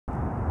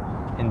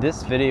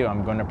this video,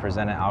 I'm going to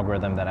present an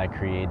algorithm that I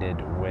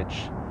created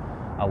which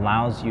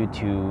allows you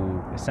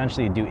to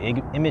essentially do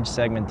image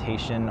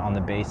segmentation on the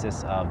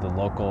basis of the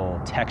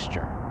local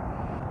texture.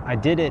 I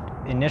did it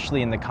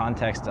initially in the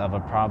context of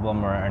a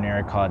problem or an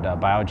area called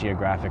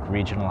biogeographic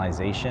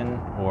regionalization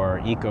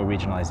or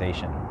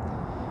eco-regionalization.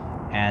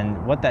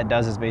 And what that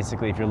does is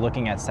basically, if you're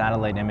looking at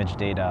satellite image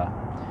data,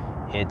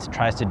 it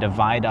tries to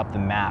divide up the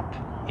map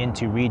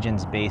into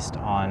regions based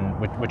on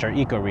which are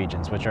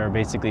ecoregions, which are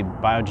basically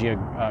like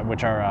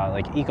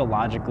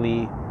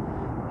ecologically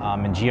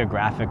and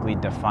geographically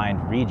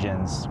defined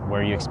regions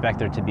where you expect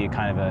there to be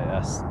kind of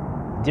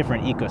a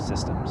different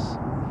ecosystems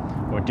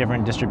or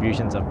different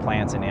distributions of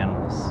plants and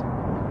animals.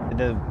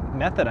 The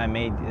method I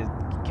made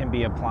can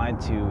be applied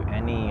to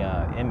any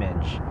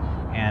image,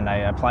 and I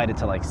applied it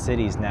to like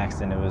cities next,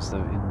 and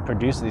it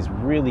produced these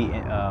really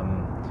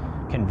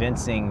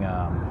convincing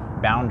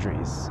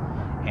boundaries.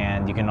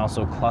 And you can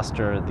also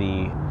cluster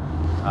the,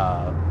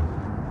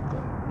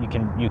 you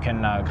can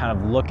kind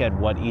of look at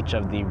what each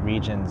of the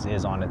regions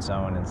is on its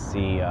own and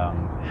see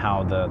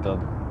how the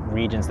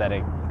regions that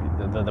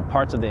the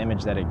parts of the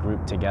image that it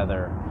grouped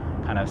together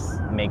kind of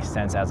makes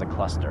sense as a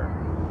cluster.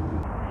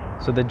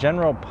 So the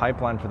general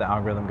pipeline for the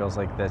algorithm goes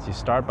like this. You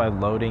start by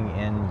loading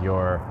in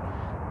your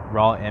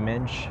raw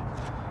image.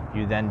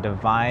 You then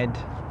divide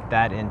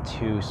that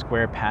into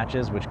square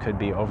patches, which could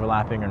be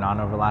overlapping or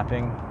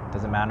non-overlapping,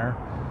 doesn't matter.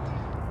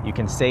 You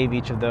can save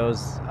each of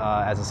those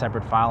as a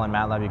separate file. In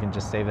MATLAB, you can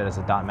just save it as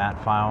a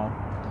 .mat file.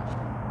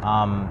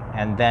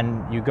 And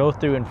then you go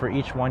through, and for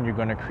each one, you're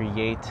going to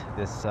create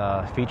this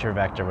feature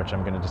vector, which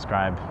I'm going to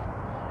describe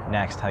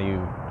next, how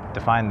you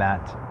define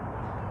that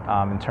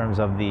in terms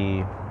of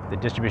the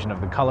distribution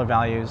of the color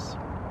values.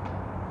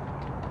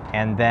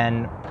 And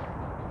then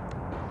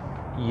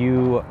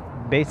you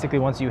basically,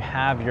 once you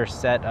have your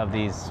set of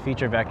these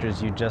feature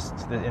vectors, you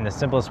just, in the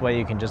simplest way,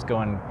 you can just go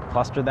and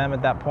cluster them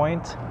at that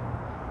point.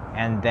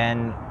 And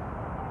then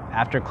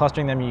after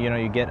clustering them,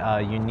 you get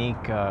a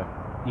unique,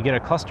 you get a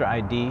cluster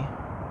ID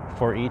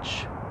for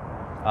each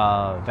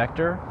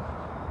vector,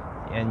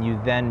 and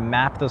you then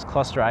map those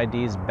cluster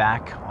IDs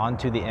back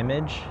onto the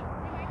image.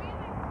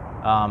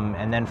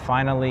 And then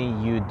finally,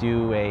 you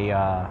do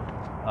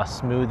a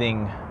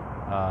smoothing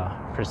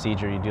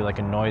procedure. You do like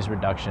a noise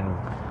reduction,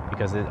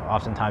 because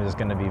oftentimes it's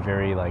going to be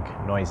very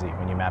noisy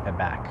when you map it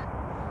back.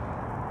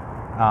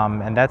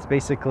 And that's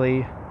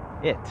basically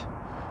it.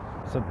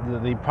 So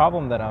the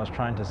problem that I was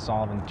trying to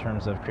solve in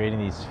terms of creating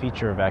these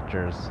feature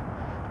vectors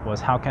was,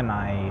 how can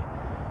I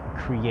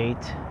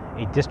create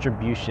a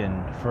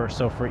distribution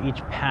so for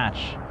each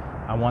patch,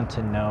 I want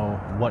to know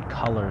what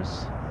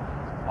colors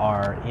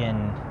are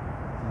in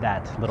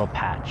that little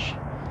patch.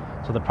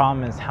 So the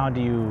problem is, how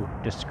do you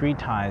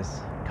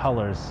discretize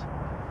colors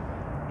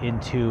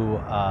into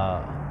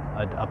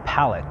a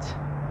palette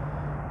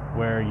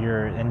where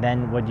and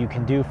then what you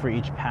can do for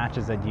each patch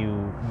is that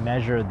you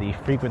measure the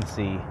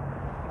frequency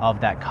of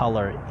that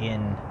color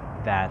in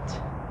that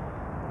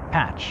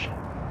patch.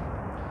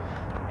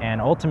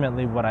 And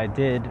ultimately what I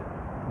did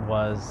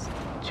was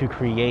to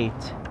create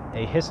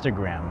a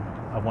histogram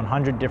of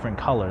 100 different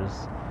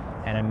colors,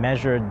 and I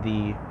measured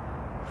the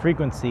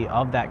frequency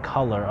of that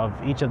color, of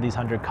each of these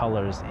 100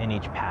 colors in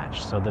each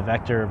patch. So the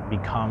vector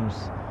becomes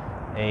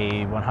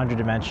a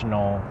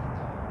 100-dimensional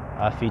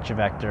feature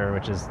vector,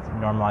 which is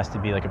normalized to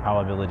be like a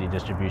probability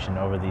distribution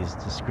over these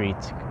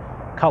discrete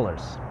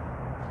colors.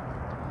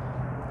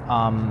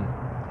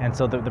 And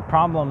so the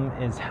problem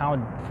is, how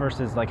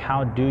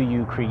do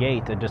you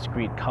create a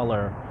discrete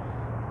color?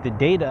 The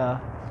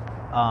data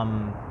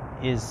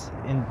is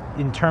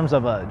in terms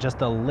of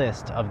just a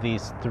list of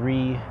these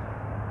three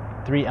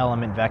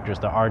element vectors,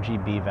 the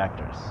RGB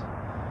vectors.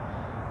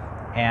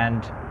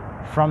 And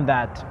from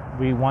that,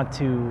 we want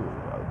to,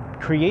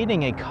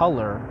 creating a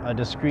color, a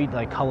discrete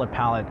color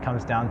palette,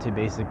 comes down to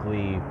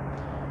basically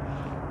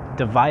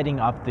dividing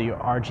up the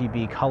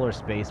RGB color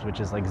space, which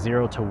is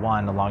 0 to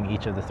 1 along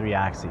each of the 3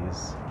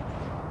 axes,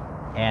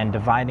 and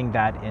dividing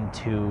that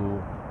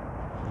into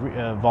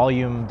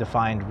volume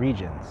defined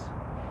regions.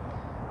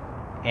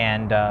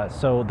 And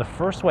so the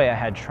first way I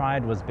had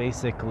tried was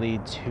basically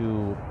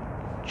to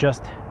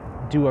just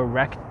do a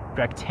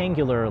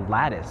rectangular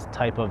lattice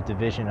type of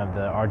division of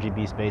the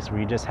RGB space, where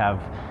you just have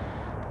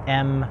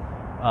m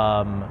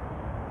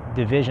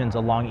divisions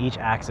along each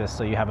axis,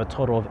 so you have a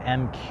total of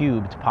m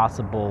cubed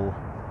possible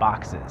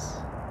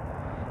boxes,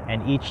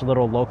 and each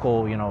little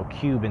local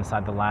cube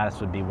inside the lattice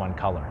would be one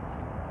color.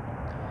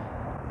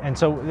 And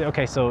so,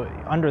 okay, so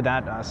under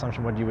that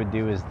assumption, what you would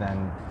do is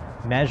then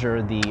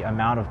measure the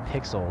amount of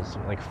pixels.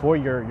 For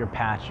your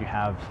patch, you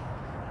have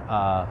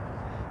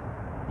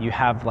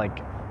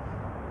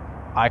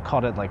I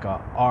called it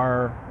a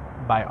R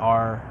by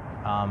R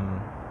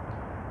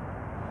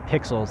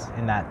pixels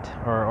in that,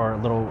 or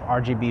little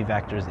RGB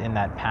vectors in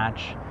that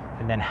patch,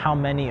 and then how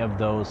many of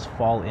those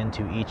fall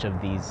into each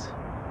of these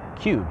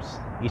cubes,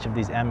 each of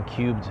these m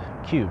cubed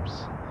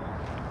cubes.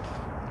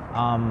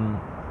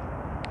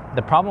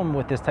 The problem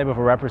with this type of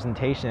a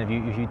representation,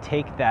 if you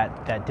take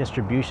that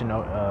distribution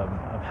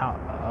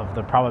of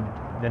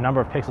the the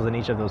number of pixels in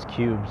each of those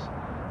cubes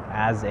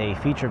as a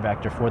feature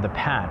vector for the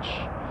patch.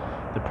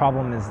 The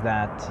problem is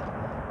that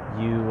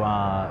you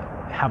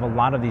have a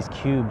lot of these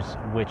cubes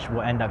which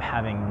will end up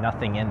having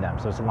nothing in them,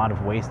 so it's a lot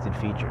of wasted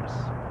features.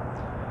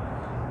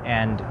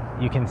 And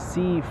you can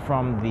see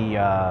from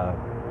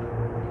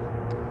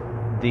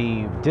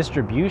the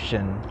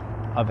distribution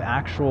of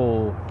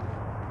actual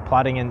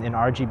plotting in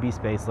RGB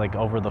space, like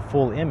over the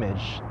full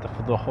image,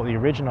 the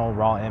original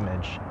raw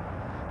image,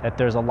 that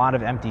there's a lot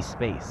of empty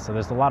space. So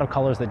there's a lot of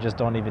colors that just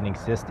don't even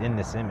exist in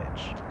this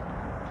image.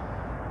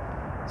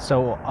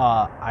 So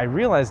I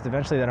realized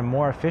eventually that a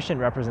more efficient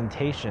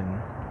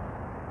representation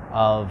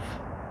of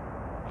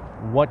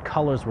what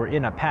colors were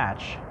in a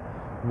patch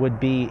would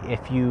be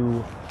if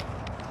you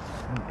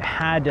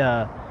had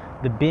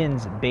the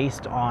bins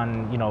based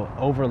on,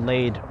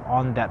 overlaid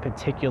on that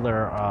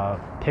particular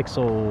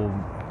pixel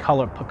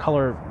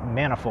color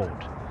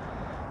manifold.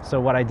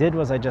 So what I did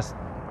was I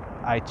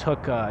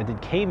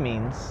did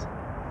k-means,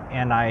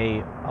 and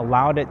I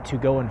allowed it to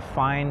go and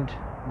find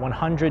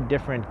 100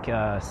 different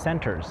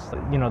centers.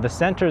 The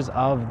centers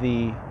of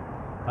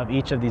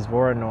each of these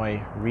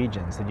Voronoi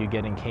regions that you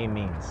get in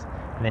k-means.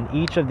 And then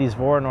each of these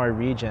Voronoi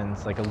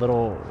regions, like a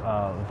little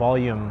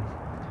volume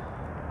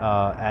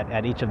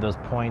at each of those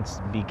points,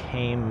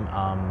 became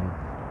a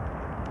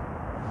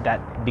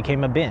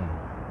bin.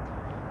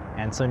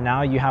 And so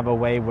now you have a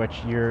way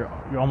which you're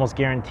almost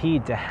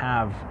guaranteed to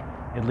have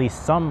at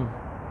least some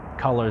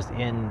colors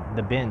in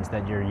the bins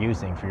that you're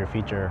using for your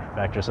feature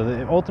vector.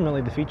 So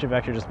ultimately the feature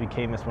vector just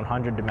became this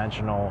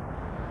 100-dimensional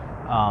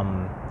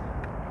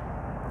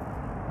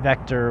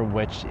vector,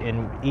 which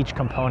in each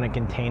component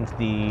contains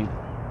the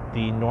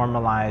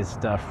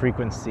normalized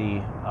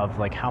frequency of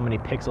like how many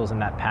pixels in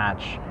that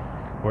patch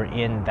were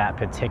in that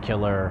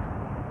particular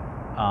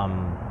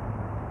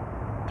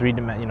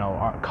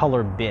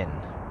color bin,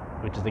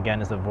 which is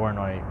again is the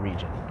Voronoi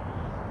region.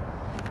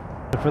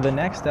 For the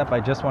next step, I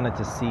just wanted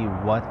to see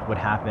what would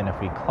happen if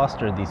we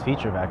clustered these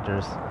feature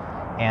vectors,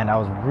 and I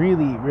was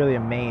really, really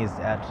amazed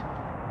at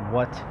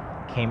what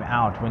came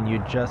out when you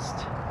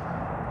just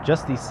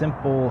these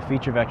simple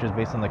feature vectors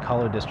based on the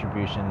color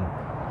distribution.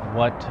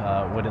 What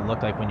would it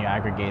look like when you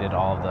aggregated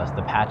all of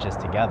the patches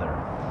together?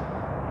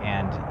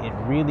 And it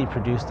really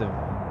produced a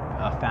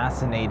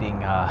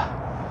fascinating.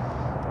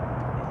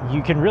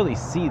 You can really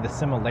see the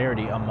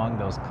similarity among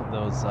those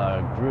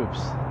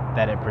groups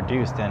that it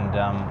produced, and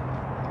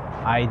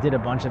I did a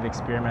bunch of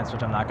experiments,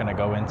 which I'm not going to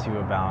go into,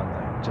 about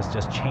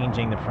just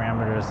changing the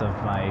parameters of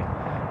my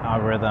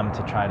algorithm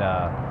to try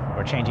to,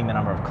 or changing the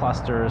number of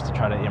clusters to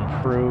try to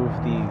improve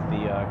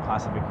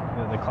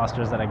the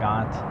clusters that I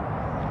got.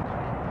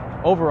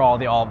 Overall,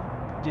 they all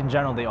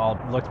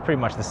looked pretty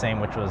much the same,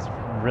 which was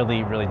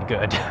really, really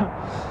good.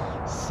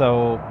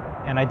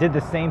 And I did the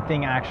same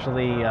thing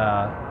actually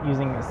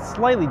using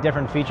slightly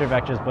different feature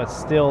vectors, but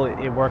still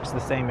it works the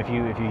same if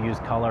you use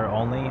color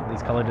only,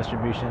 these color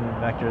distribution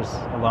vectors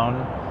alone.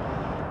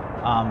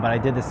 But I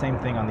did the same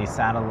thing on these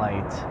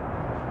satellite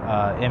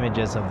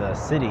images of the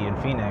city in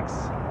Phoenix,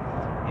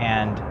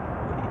 and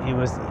it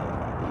was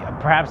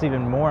perhaps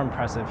even more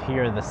impressive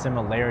here, the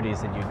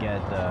similarities that you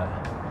get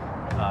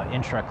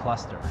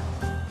intra-cluster.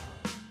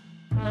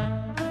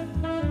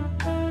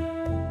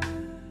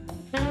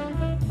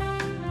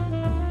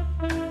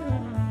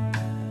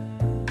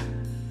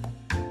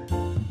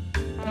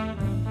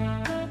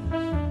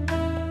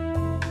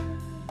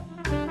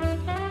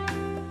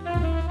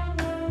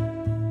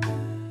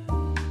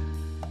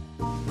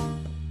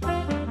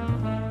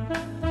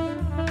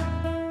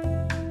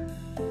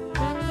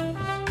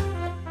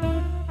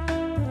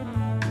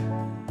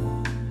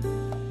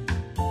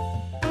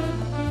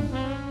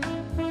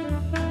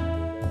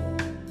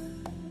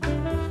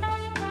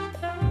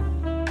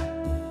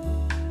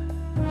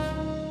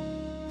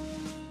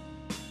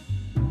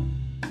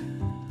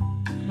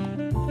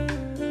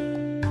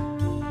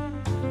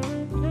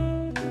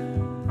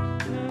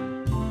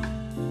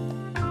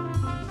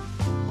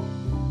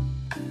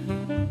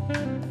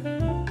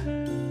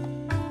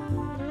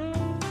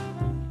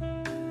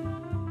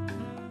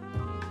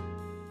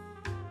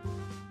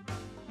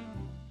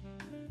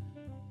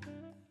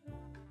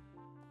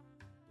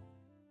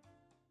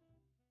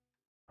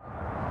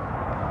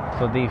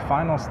 So the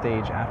final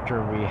stage,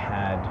 after we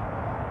had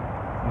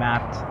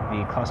mapped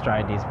the cluster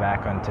IDs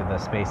back onto the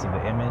space of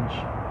the image,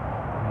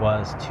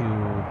 was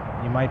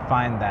you might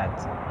find that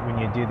when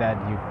you do that,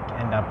 you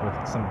end up with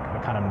some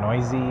kind of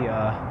noisy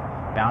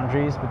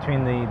boundaries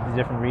between the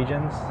different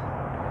regions,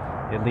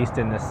 at least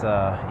in this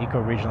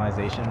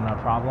eco-regionalization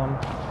problem.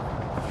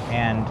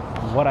 And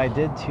what I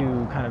did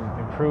to kind of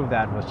improve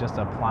that was just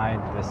apply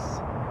this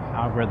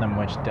algorithm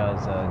which does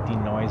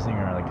denoising,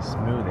 or like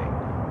smoothing.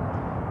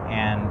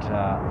 And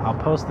I'll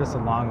post this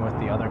along with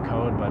the other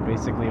code, but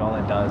basically all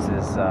it does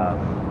is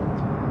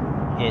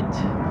it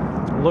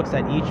looks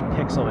at each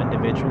pixel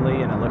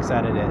individually, and it looks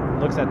at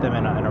them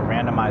in a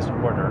randomized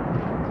order.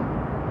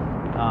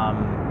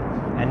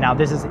 And now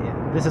this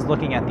is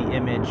looking at the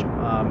image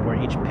where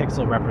each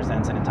pixel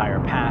represents an entire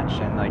patch,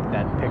 and like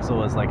that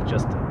pixel is like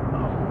just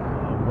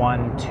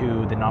 1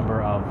 to the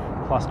number of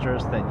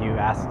clusters that you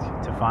asked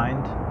to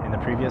find in the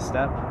previous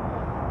step.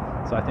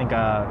 So I think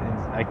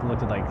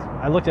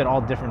I looked at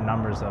all different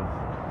numbers of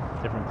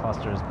different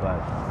clusters, but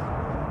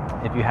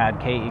if you had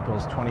k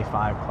equals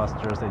 25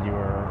 clusters that you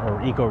were, or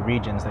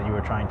ecoregions that you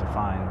were trying to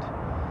find,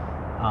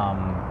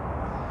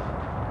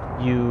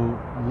 you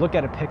look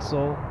at a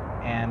pixel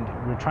and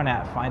we're trying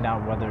to find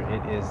out whether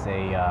it is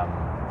a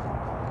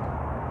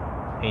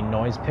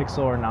noise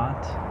pixel or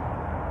not.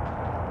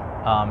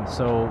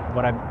 So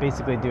what I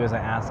basically do is I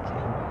ask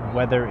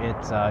whether it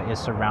is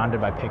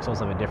surrounded by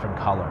pixels of a different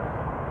color.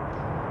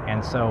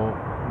 And so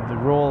the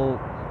rule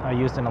I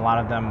used in a lot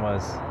of them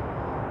was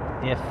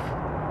if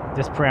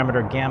this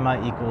parameter gamma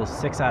equals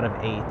 6 out of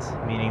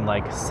 8, meaning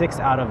like 6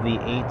 out of the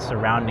 8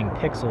 surrounding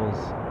pixels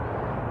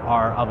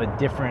are of a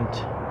different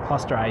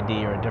cluster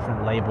ID or a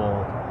different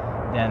label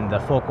than the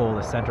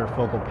center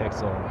focal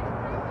pixel,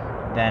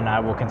 then I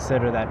will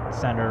consider that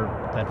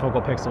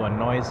focal pixel a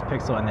noise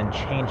pixel and then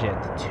change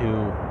it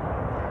to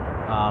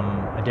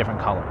a different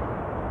color.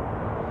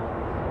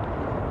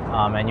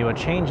 And you would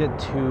change it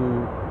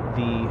to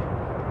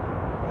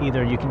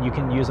either you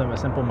can use a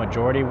simple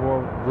majority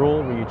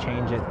rule where you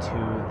change it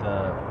to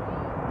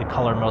the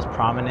color most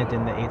prominent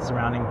in the 8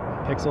 surrounding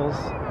pixels,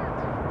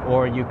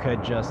 or you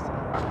could just,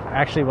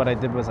 actually what I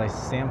did was I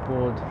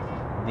sampled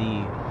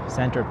the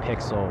center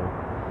pixel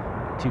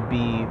to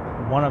be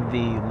one of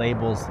the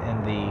labels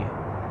in the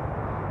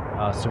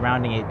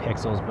surrounding 8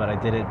 pixels, but I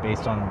did it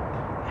based on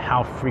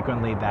how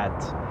frequently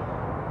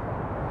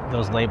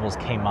those labels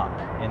came up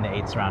in the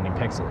 8 surrounding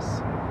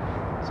pixels.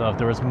 So if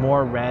there was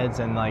more reds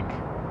and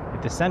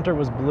if the center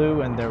was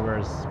blue and there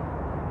was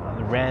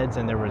the reds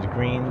and there was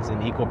greens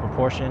in equal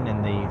proportion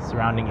in the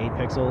surrounding 8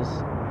 pixels,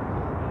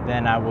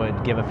 then I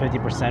would give a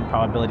 50%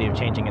 probability of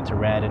changing it to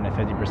red and a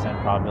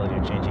 50% probability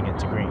of changing it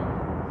to green.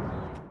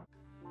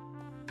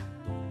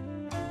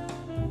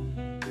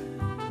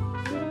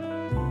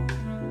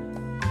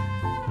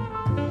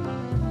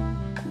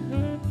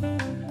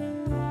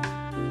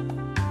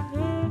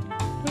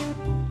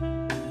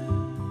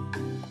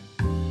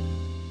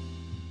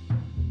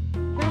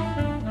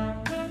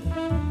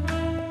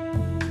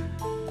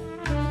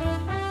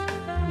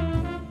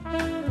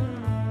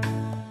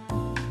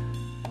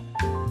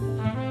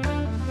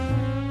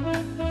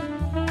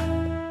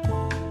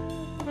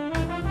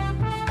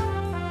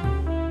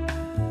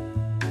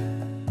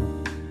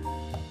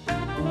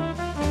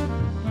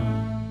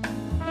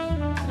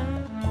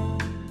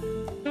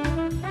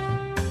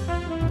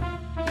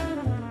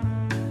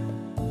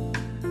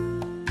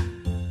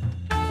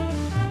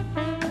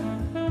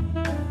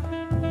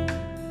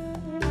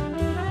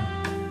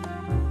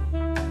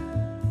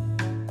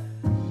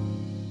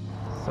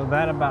 So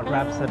that about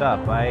wraps it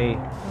up. I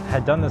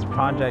had done this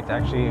project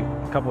actually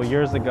a couple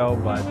years ago,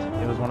 but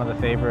it was one of the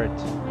favorite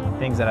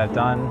things that I've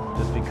done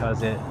just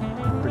because it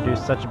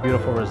produced such a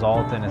beautiful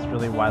result and it's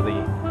really widely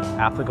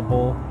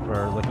applicable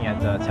for looking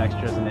at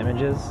textures and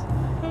images.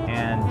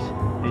 And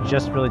it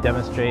just really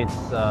demonstrates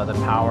the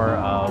power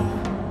of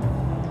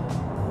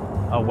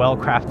a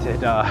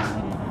well-crafted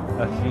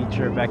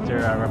feature vector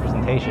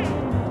representation.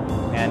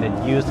 And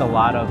it used a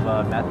lot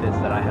of methods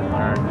that I had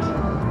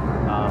learned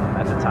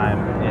at the time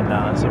in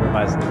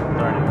unsupervised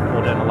learning.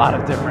 Pulled in a lot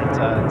of different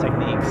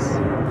techniques.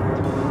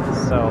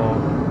 So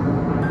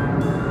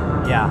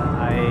yeah,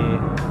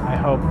 I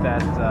hope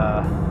that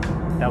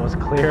that was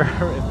clear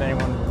if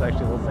anyone was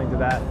actually listening to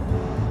that.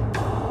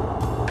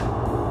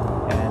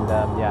 And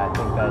yeah, I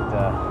think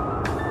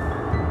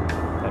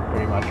that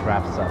pretty much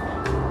wraps up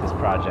this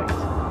project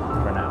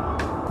for now.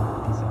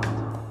 Peace out.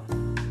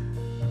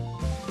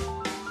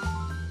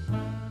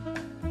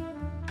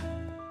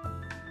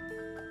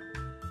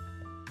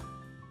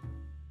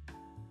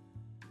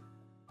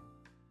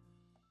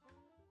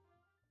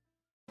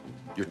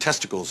 Your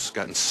testicles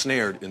got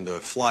ensnared in the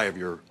fly of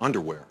your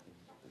underwear,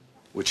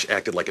 which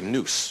acted like a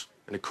noose,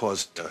 and it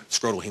caused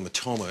scrotal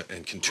hematoma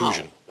and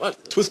contusion. Oh,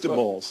 what? Twisted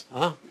balls.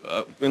 Huh?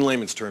 In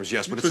layman's terms,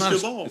 yes, but it's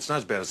not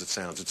as bad as it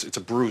sounds. It's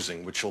a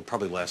bruising, which will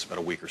probably last about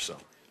a week or so.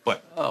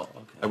 But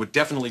I would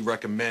definitely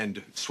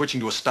recommend switching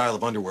to a style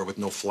of underwear with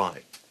no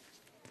fly.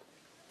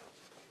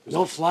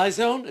 No fly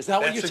zone? Is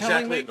that what you're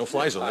telling me? No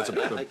fly zone. That's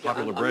a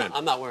popular brand.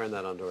 I'm not wearing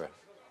that underwear.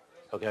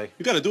 Okay?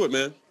 You got to do it,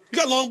 man. You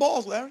got long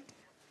balls, Larry.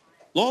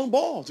 Long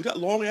balls. You got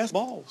long-ass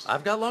balls.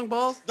 I've got long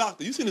balls?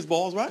 Doctor, you seen his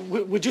balls, right?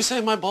 Would you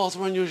say my balls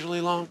were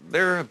unusually long?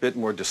 They're a bit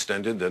more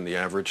distended than the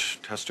average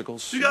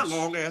testicles. You got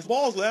long-ass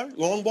balls, Larry.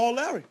 Long ball,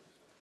 Larry.